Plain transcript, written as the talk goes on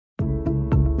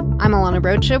I'm Alana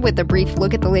Rocha with a brief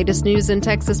look at the latest news in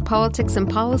Texas politics and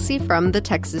policy from the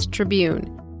Texas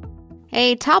Tribune.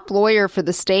 A top lawyer for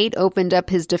the state opened up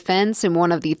his defense in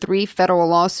one of the 3 federal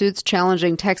lawsuits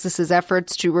challenging Texas's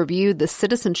efforts to review the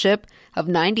citizenship of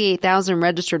 98,000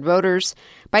 registered voters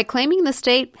by claiming the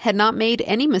state had not made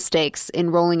any mistakes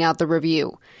in rolling out the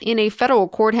review. In a federal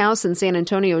courthouse in San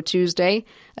Antonio Tuesday,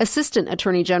 Assistant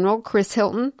Attorney General Chris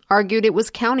Hilton argued it was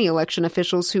county election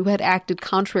officials who had acted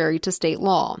contrary to state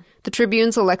law. The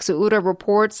Tribune's Alexa Ura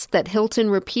reports that Hilton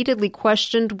repeatedly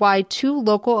questioned why 2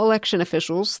 local election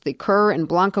officials, the Kerr and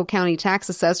Blanco County tax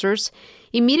assessors,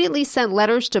 immediately sent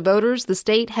letters to voters the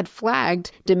state had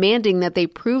flagged demanding that they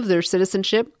prove their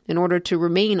citizenship in order to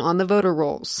remain on the voter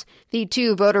rolls. The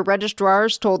 2 voter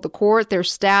registrars told the court their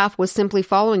staff was simply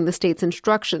following the state's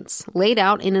instructions, laid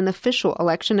out in an official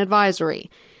election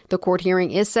advisory. The court hearing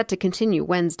is set to continue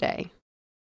Wednesday.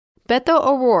 Beto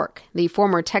O'Rourke, the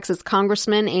former Texas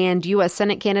congressman and U.S.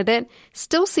 Senate candidate,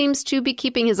 still seems to be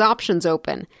keeping his options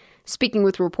open. Speaking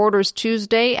with reporters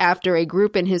Tuesday after a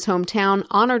group in his hometown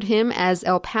honored him as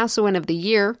El Pasoan of the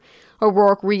Year,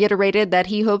 O'Rourke reiterated that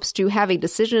he hopes to have a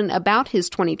decision about his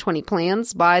 2020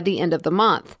 plans by the end of the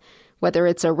month, whether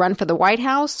it's a run for the White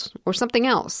House or something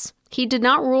else. He did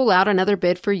not rule out another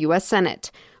bid for U.S.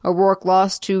 Senate. O'Rourke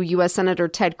lost to U.S. Senator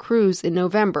Ted Cruz in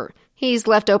November. He's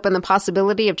left open the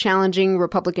possibility of challenging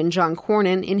Republican John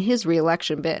Cornyn in his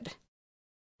re-election bid.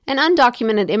 An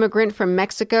undocumented immigrant from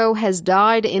Mexico has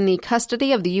died in the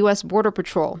custody of the U.S. Border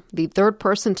Patrol, the 3rd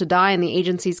person to die in the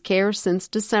agency's care since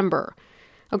December.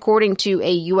 According to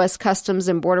a U.S. Customs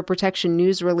and Border Protection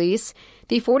news release,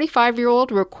 the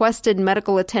 45-year-old requested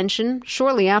medical attention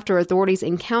shortly after authorities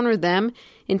encountered them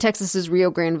in Texas's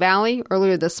Rio Grande Valley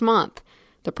earlier this month.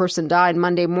 The person died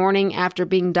Monday morning after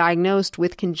being diagnosed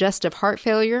with congestive heart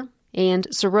failure and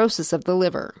cirrhosis of the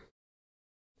liver.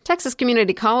 Texas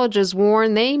community colleges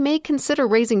warn they may consider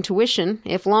raising tuition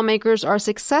if lawmakers are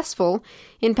successful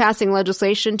in passing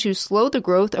legislation to slow the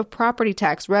growth of property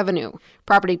tax revenue.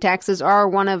 Property taxes are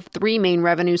one of 3 main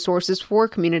revenue sources for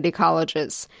community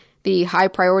colleges. The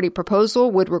high-priority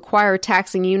proposal would require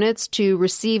taxing units to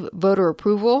receive voter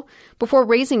approval before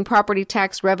raising property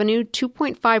tax revenue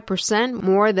 2.5%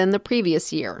 more than the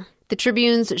previous year. The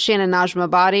Tribune's Shannon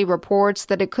Najmabadi reports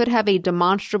that it could have a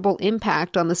demonstrable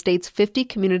impact on the state's 50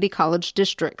 community college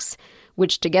districts,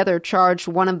 which together charge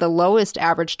one of the lowest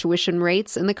average tuition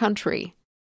rates in the country.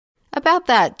 About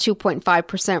that 2.5%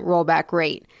 rollback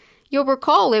rate, you'll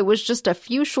recall it was just a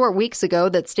few short weeks ago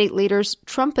that state leaders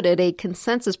trumpeted a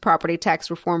consensus property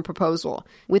tax reform proposal,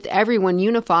 with everyone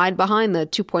unified behind the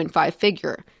 2.5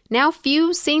 figure. Now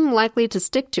few seem likely to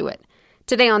stick to it.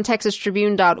 Today on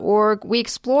TexasTribune.org, we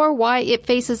explore why it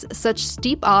faces such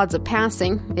steep odds of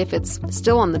passing, if it's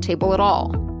still on the table at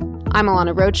all. I'm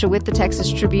Alana Rocha with the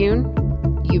Texas Tribune.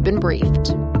 You've been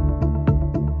briefed.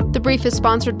 The brief is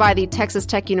sponsored by the Texas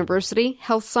Tech University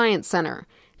Health Science Center.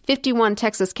 51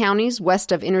 Texas counties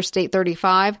west of Interstate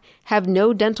 35 have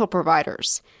no dental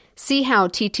providers. See how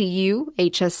TTU,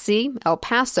 HSC, El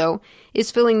Paso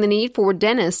is filling the need for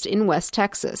dentists in West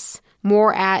Texas.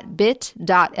 More at bit.ly/EP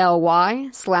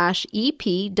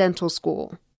Dental School.